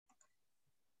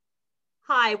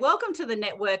Hi, welcome to the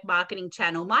Network Marketing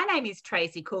Channel. My name is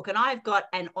Tracy Cook and I've got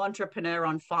an entrepreneur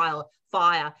on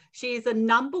fire. She is a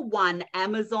 #1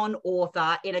 Amazon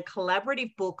author in a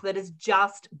collaborative book that has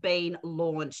just been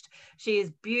launched. She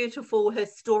is beautiful. Her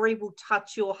story will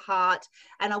touch your heart.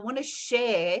 And I want to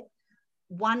share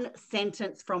one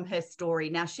sentence from her story.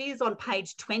 Now, she is on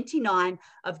page 29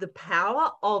 of The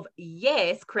Power of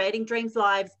Yes, Creating Dreams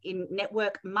Lives in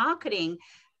Network Marketing.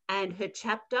 And her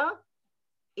chapter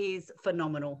is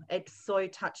phenomenal. It so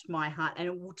touched my heart and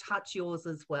it will touch yours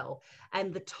as well.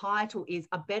 And the title is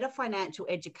A Better Financial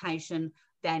Education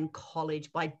Than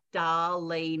College by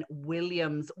Darlene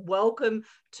Williams. Welcome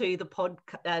to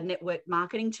the Network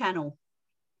Marketing Channel.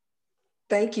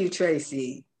 Thank you,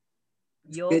 Tracy.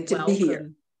 You're good to be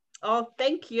here. Oh,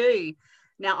 thank you.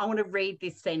 Now, I want to read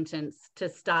this sentence to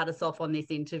start us off on this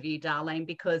interview, Darlene,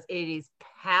 because it is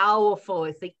powerful.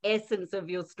 It's the essence of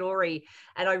your story.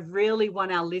 And I really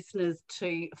want our listeners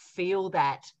to feel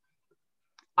that.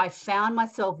 I found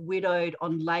myself widowed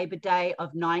on Labor Day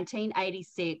of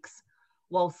 1986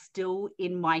 while still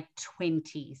in my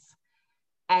 20s.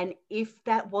 And if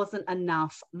that wasn't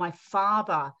enough, my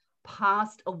father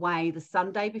passed away the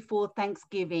Sunday before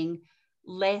Thanksgiving,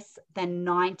 less than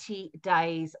 90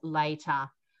 days later.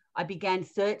 I began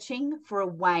searching for a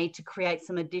way to create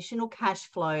some additional cash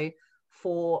flow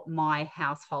for my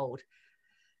household.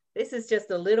 This is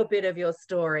just a little bit of your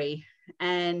story,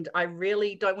 and I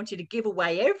really don't want you to give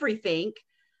away everything,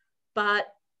 but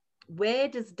where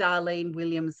does Darlene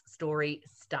Williams' story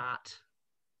start?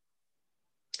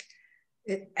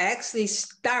 It actually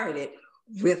started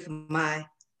with my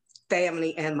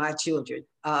family and my children,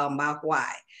 my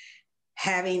why.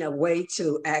 Having a way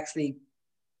to actually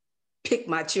pick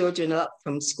my children up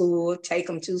from school, take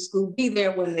them to school, be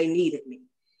there when they needed me.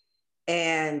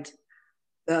 And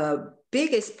the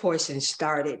biggest portion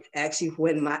started actually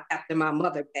after my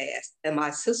mother passed, and my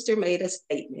sister made a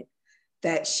statement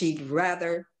that she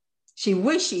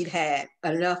wished she'd had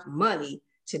enough money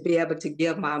to be able to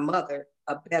give my mother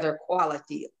a better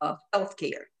quality of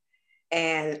healthcare.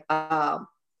 And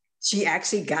she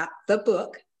actually got the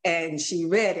book and she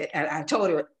read it, and I told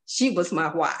her she was my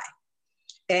why.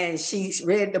 And she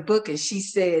read the book and she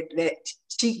said that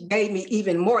she gave me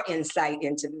even more insight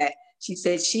into that. She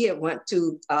said she had went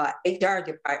to HR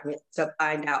department to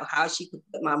find out how she could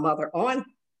put my mother on,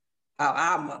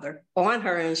 our mother, on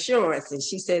her insurance. And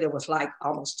she said it was like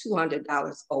almost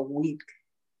 $200 a week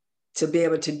to be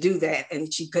able to do that.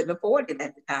 And she couldn't afford it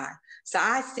at the time. So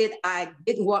I said I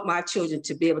didn't want my children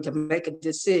to be able to make a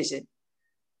decision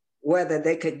whether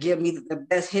they could give me the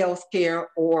best health care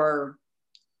or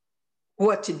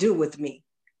what to do with me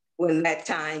when that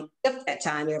time, if that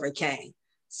time ever came.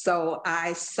 So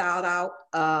I sought out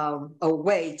a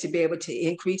way to be able to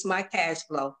increase my cash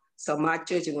flow so my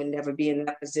children would never be in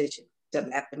that position to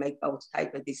have to make those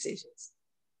type of decisions.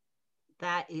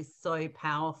 That is so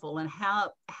powerful. And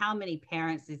how many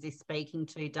parents is this speaking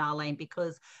to, Darlene?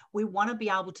 Because we want to be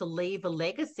able to leave a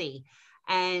legacy.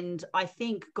 And I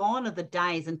think gone are the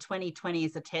days, and 2020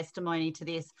 is a testimony to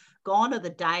this, gone are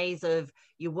the days of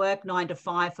you work 9 to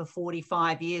 5 for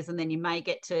 45 years and then you may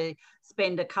get to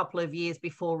spend a couple of years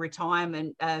before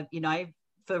retirement,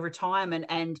 for retirement,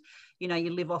 and, you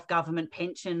live off government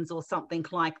pensions or something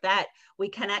like that. We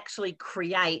can actually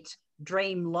create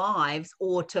dream lives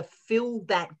or to fill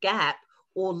that gap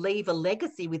or leave a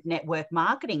legacy with network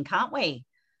marketing, can't we?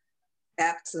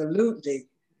 Absolutely.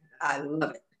 I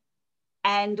love it.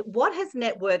 And what has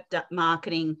network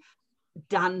marketing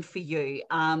done for you?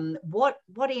 What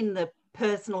in the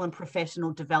personal and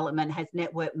professional development has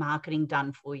network marketing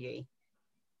done for you?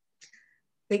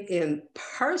 I think in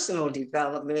personal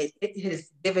development, it has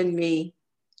given me,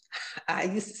 I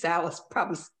used to say I was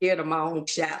probably scared of my own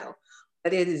shadow,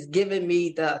 but it has given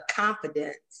me the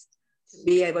confidence to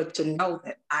be able to know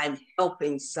that I'm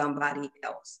helping somebody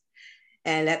else.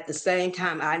 And at the same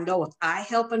time, I know if I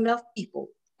help enough people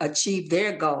achieve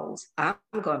their goals, I'm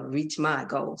going to reach my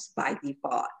goals by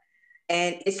default.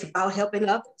 And it's about helping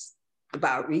others,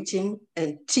 about reaching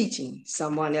and teaching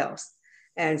someone else.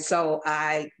 And so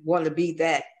I want to be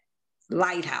that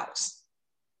lighthouse,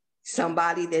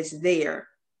 somebody that's there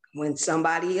when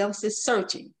somebody else is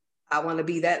searching. I want to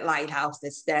be that lighthouse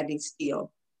that's standing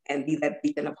still and be that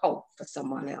beacon of hope for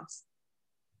someone else.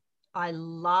 I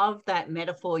love that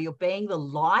metaphor. You're being the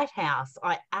lighthouse.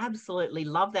 I absolutely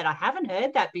love that. I haven't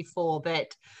heard that before,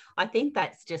 but I think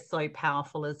that's just so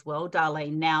powerful as well,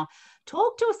 Darlene. Now,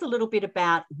 talk to us a little bit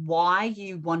about why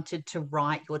you wanted to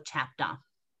write your chapter.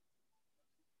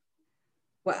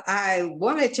 Well, I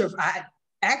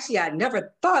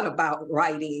never thought about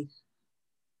writing,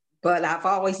 but I've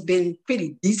always been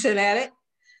pretty decent at it.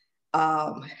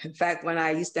 In fact, when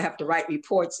I used to have to write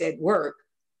reports at work,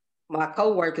 my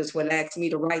coworkers would ask me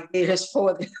to write theirs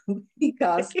for them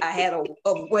because I had a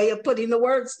way of putting the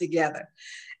words together.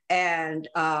 And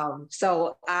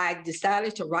so I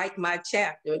decided to write my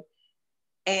chapter,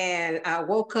 and I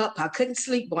woke up, I couldn't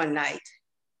sleep one night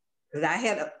because I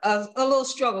had a little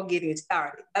struggle getting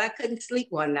started, but I couldn't sleep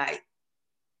one night.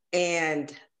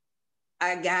 And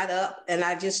I got up and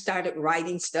I just started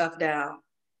writing stuff down.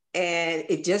 And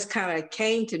it just kind of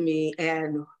came to me,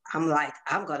 and I'm like,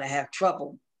 I'm going to have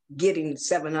trouble getting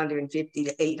 750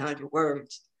 to 800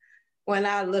 words. When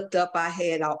I looked up, I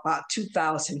had about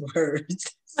 2,000 words.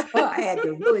 So I had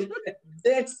to really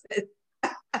condense it.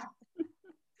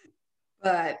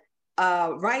 But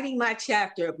writing my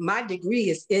chapter, my degree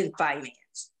is in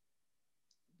finance.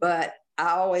 But I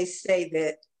always say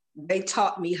that they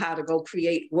taught me how to go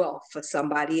create wealth for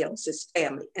somebody else's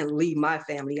family and leave my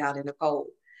family out in the cold.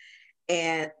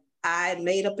 And I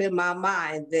made up in my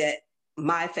mind that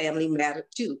my family mattered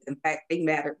too. In fact, they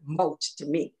mattered most to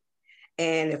me.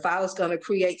 And if I was going to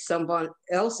create someone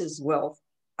else's wealth,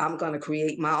 I'm going to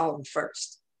create my own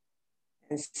first.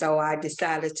 And so I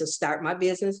decided to start my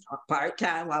business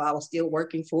part-time while I was still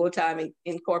working full-time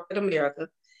in corporate America.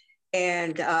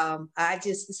 And I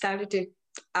just decided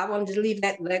I wanted to leave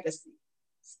that legacy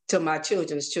to my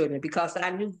children's children because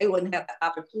I knew they wouldn't have the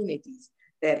opportunities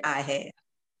that I had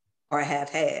or have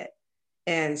had.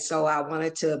 And so I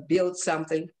wanted to build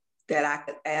something that I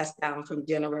could pass down from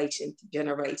generation to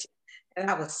generation. And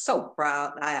I was so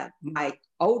proud. My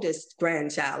oldest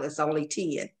grandchild is only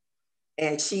 10.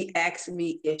 And she asked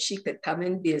me if she could come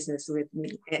in business with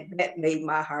me. And that made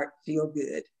my heart feel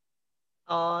good.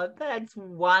 Oh, that's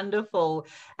wonderful.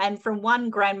 And from one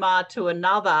grandma to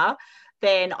another,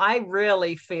 then I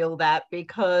really feel that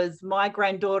because my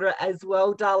granddaughter as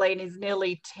well, Darlene, is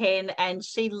nearly 10, and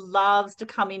she loves to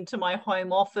come into my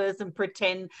home office and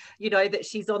pretend, that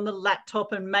she's on the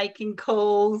laptop and making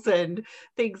calls and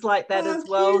things like that as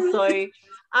well. So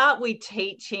aren't we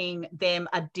teaching them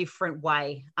a different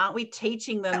way? Aren't we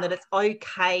teaching them that it's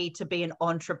okay to be an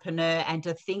entrepreneur and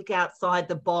to think outside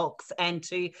the box and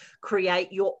to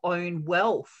create your own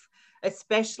wealth?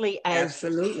 Especially as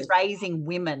Absolutely. raising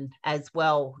women as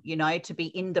well, to be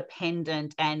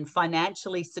independent and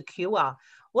financially secure.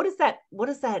 What is that?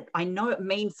 I know it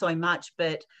means so much,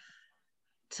 but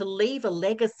to leave a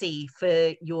legacy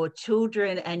for your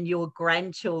children and your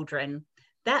grandchildren,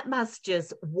 that must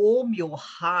just warm your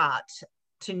heart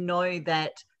to know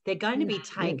that they're going to be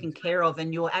taken care of,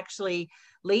 and you're actually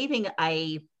leaving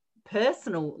a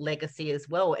personal legacy as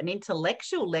well, an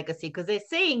intellectual legacy, because they're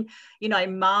seeing,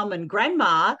 mum and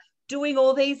grandma doing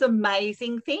all these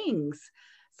amazing things.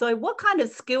 So what kind of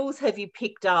skills have you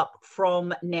picked up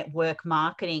from network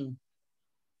marketing?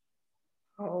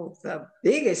 Oh, the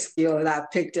biggest skill that I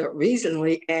picked up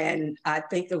recently, and I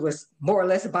think it was more or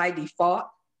less by default,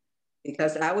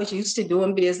 because I was used to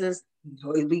doing business,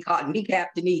 we call it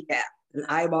kneecap to kneecap and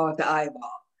eyeball to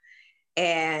eyeball.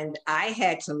 And I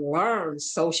had to learn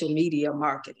social media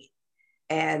marketing.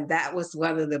 And that was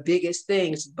one of the biggest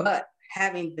things. But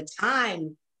having the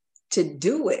time to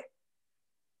do it,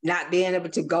 not being able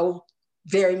to go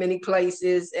very many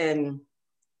places and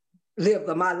live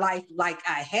my life like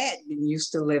I had been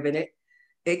used to living it,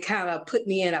 it kind of put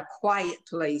me in a quiet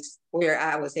place where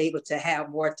I was able to have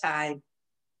more time,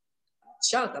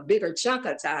 a bigger chunk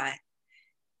of time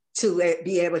to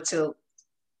be able to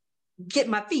get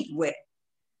my feet wet.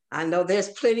 I know there's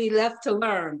plenty left to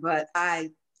learn, but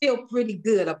I feel pretty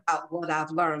good about what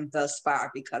I've learned thus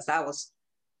far because I was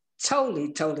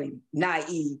totally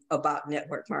naive about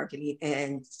network marketing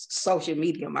and social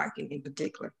media marketing in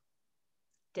particular.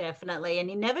 Definitely. And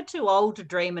you're never too old to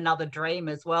dream another dream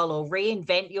as well, or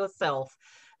reinvent yourself.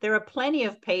 There are plenty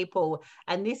of people,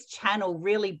 and this channel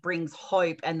really brings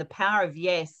hope, and the Power of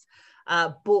Yes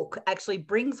book actually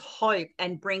brings hope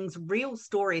and brings real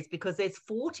stories, because there's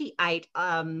 48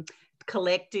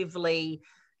 collectively,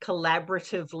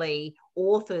 collaboratively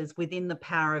authors within the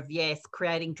Power of Yes,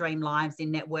 creating dream lives in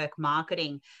network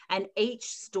marketing. And each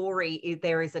story,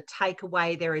 there is a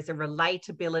takeaway, there is a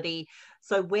relatability.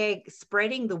 So we're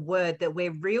spreading the word that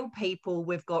we're real people,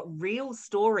 we've got real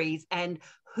stories, and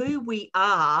who we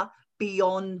are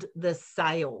beyond the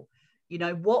sale.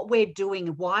 What we're doing,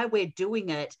 why we're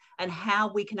doing it, and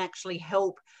how we can actually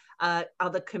help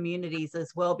other communities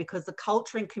as well, because the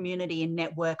culture and community in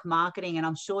network marketing, and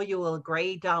I'm sure you will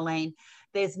agree, Darlene,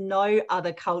 there's no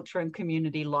other culture and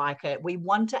community like it. We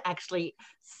want to actually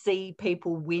see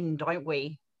people win, don't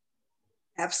we?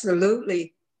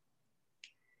 Absolutely.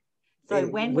 So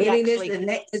when we winning actually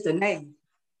is the name.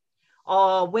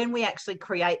 when we actually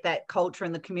create that culture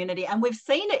in the community, and we've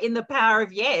seen it in the Power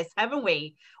of Yes, haven't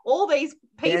we? All these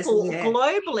people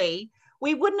globally,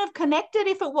 we wouldn't have connected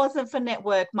if it wasn't for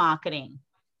network marketing.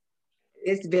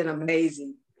 It's been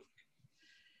amazing.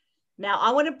 Now,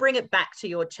 I want to bring it back to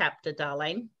your chapter,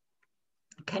 Darlene.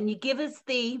 Can you give us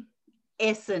the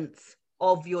essence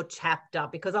of your chapter?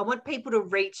 Because I want people to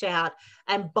reach out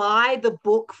and buy the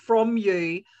book from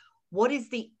you. What is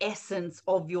the essence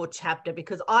of your chapter?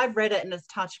 Because I've read it and it's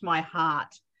touched my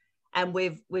heart. And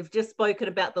we've just spoken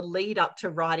about the lead up to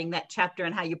writing that chapter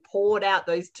and how you poured out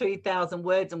those 2,000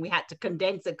 words and we had to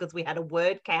condense it because we had a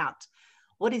word count.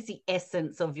 What is the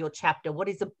essence of your chapter? What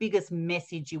is the biggest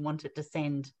message you wanted to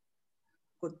send?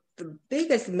 Well, the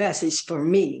biggest message for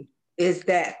me is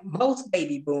that most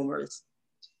baby boomers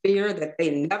fear that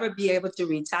they never be able to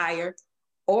retire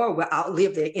or will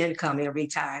outlive their income in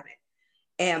retirement.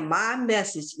 And my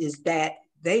message is that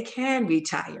they can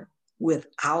retire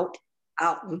without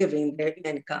outliving their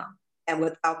income and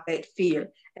without that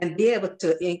fear, and be able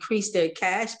to increase their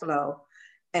cash flow,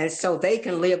 and so they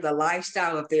can live the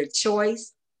lifestyle of their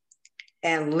choice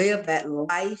and live that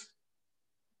life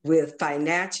with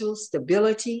financial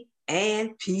stability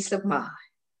and peace of mind.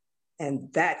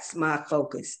 And that's my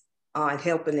focus, on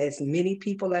helping as many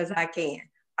people as I can.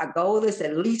 Our goal is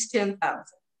at least 10,000.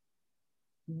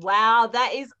 Wow,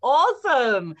 that is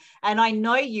awesome. And I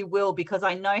know you will, because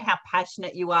I know how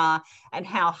passionate you are and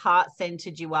how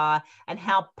heart-centered you are and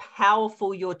how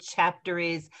powerful your chapter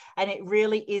is. And it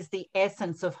really is the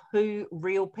essence of who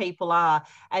real people are.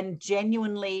 And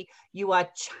genuinely, you are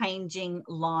changing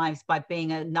lives by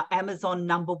being an Amazon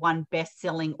 #1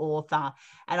 best-selling author.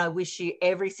 And I wish you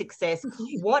every success.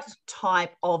 What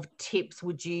type of tips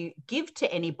would you give to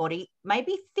anybody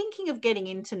maybe thinking of getting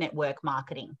into network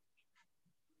marketing?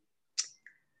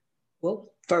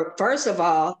 Well, first of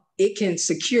all, it can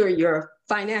secure your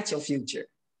financial future.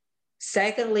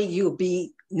 Secondly, you'll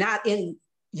be in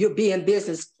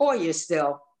business for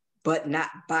yourself, but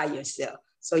not by yourself.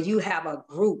 So you have a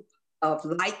group of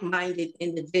like-minded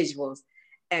individuals.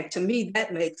 And to me,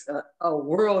 that makes a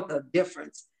world of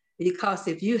difference, because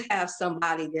if you have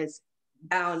somebody that's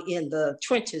down in the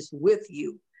trenches with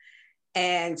you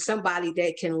and somebody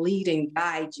that can lead and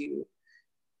guide you,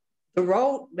 the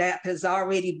roadmap has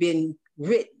already been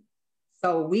written.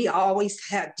 So we always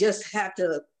have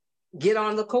to get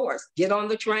on the course, get on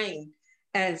the train.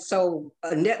 And so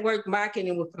network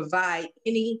marketing will provide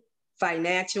any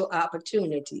financial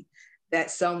opportunity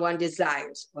that someone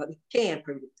desires, or can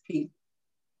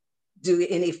do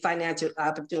any financial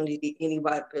opportunity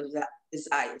anybody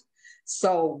desires.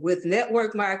 So with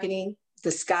network marketing,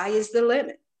 the sky is the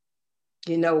limit.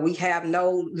 You know, we have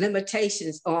no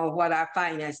limitations on what our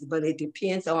finances, but it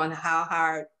depends on how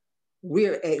hard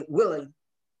we're willing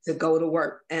to go to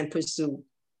work and pursue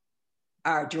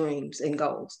our dreams and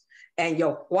goals. And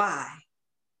your why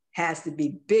has to be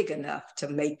big enough to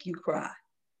make you cry.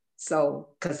 So,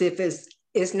 because if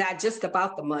it's not just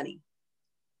about the money,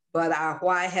 but our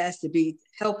why has to be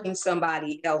helping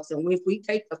somebody else. And if we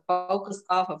take the focus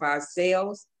off of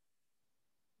ourselves,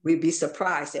 we'd be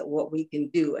surprised at what we can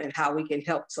do and how we can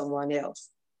help someone else.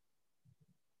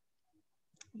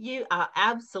 You are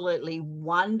absolutely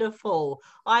wonderful.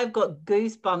 I've got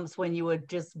goosebumps when you were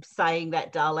just saying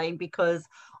that, Darlene, because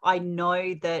I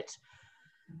know that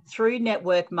through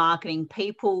network marketing,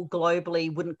 people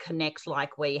globally wouldn't connect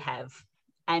like we have.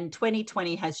 And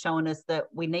 2020 has shown us that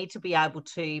we need to be able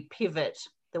to pivot,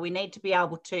 that we need to be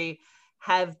able to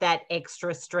have that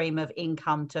extra stream of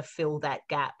income to fill that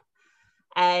gap.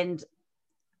 And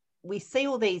we see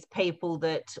all these people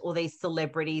all these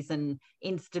celebrities and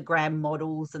Instagram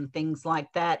models and things like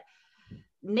that.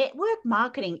 Network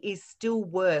marketing is still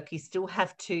work. You still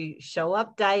have to show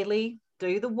up daily,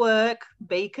 do the work,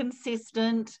 be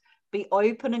consistent, be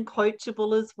open and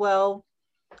coachable as well.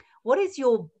 What is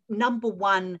your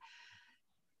 #1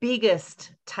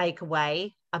 biggest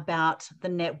takeaway about the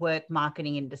network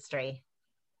marketing industry?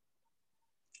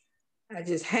 I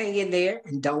just hang in there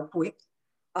and don't quit.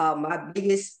 My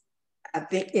biggest, I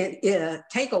think,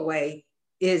 takeaway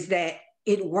is that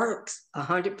it works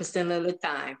 100% of the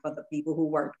time for the people who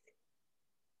work it.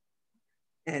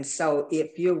 And so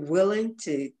if you're willing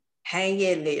to hang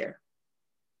in there,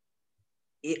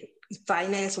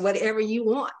 finance whatever you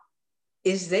want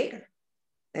is there.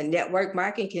 And network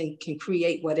marketing can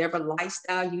create whatever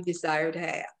lifestyle you desire to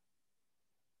have.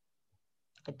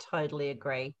 I totally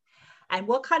agree. And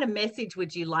what kind of message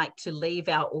would you like to leave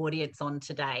our audience on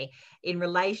today in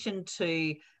relation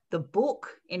to the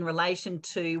book, in relation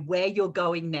to where you're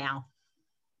going now?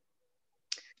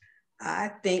 I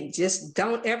think just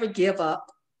don't ever give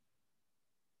up.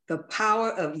 The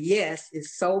power of yes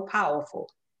is so powerful.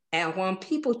 And when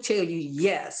people tell you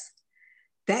yes,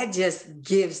 that just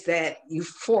gives that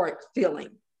euphoric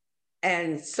feeling.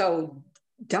 And so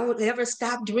don't ever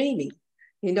stop dreaming.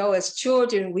 You know, as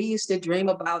children, we used to dream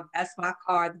about, that's my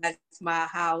car, that's my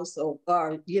house,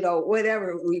 or you know,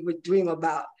 whatever we would dream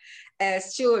about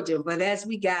as children. But as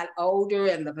we got older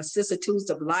and the vicissitudes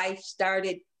of life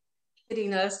started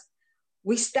hitting us,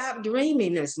 we stopped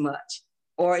dreaming as much,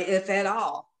 or if at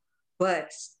all.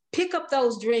 But pick up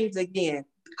those dreams again,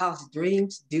 because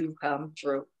dreams do come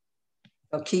true.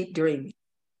 So keep dreaming.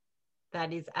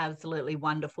 That is absolutely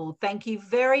wonderful. Thank you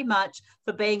very much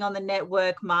for being on the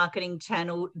Network Marketing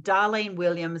Channel. Darlene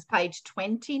Williams, page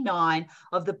 29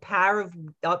 of The Power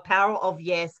of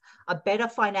Yes, A Better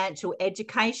Financial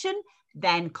Education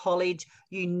Than College.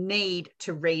 You need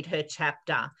to read her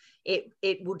chapter.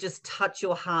 It will just touch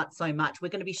your heart so much. We're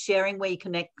going to be sharing where you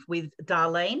connect with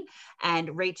Darlene,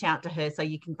 and reach out to her so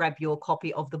you can grab your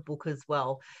copy of the book as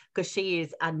well, because she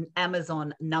is an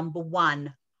Amazon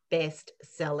 #1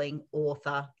 best-selling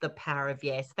author, The Power of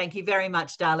Yes. Thank you very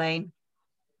much, Darlene.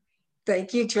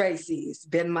 Thank you, Tracy. It's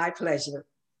been my pleasure.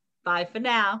 Bye for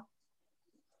now.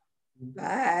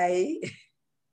 Bye.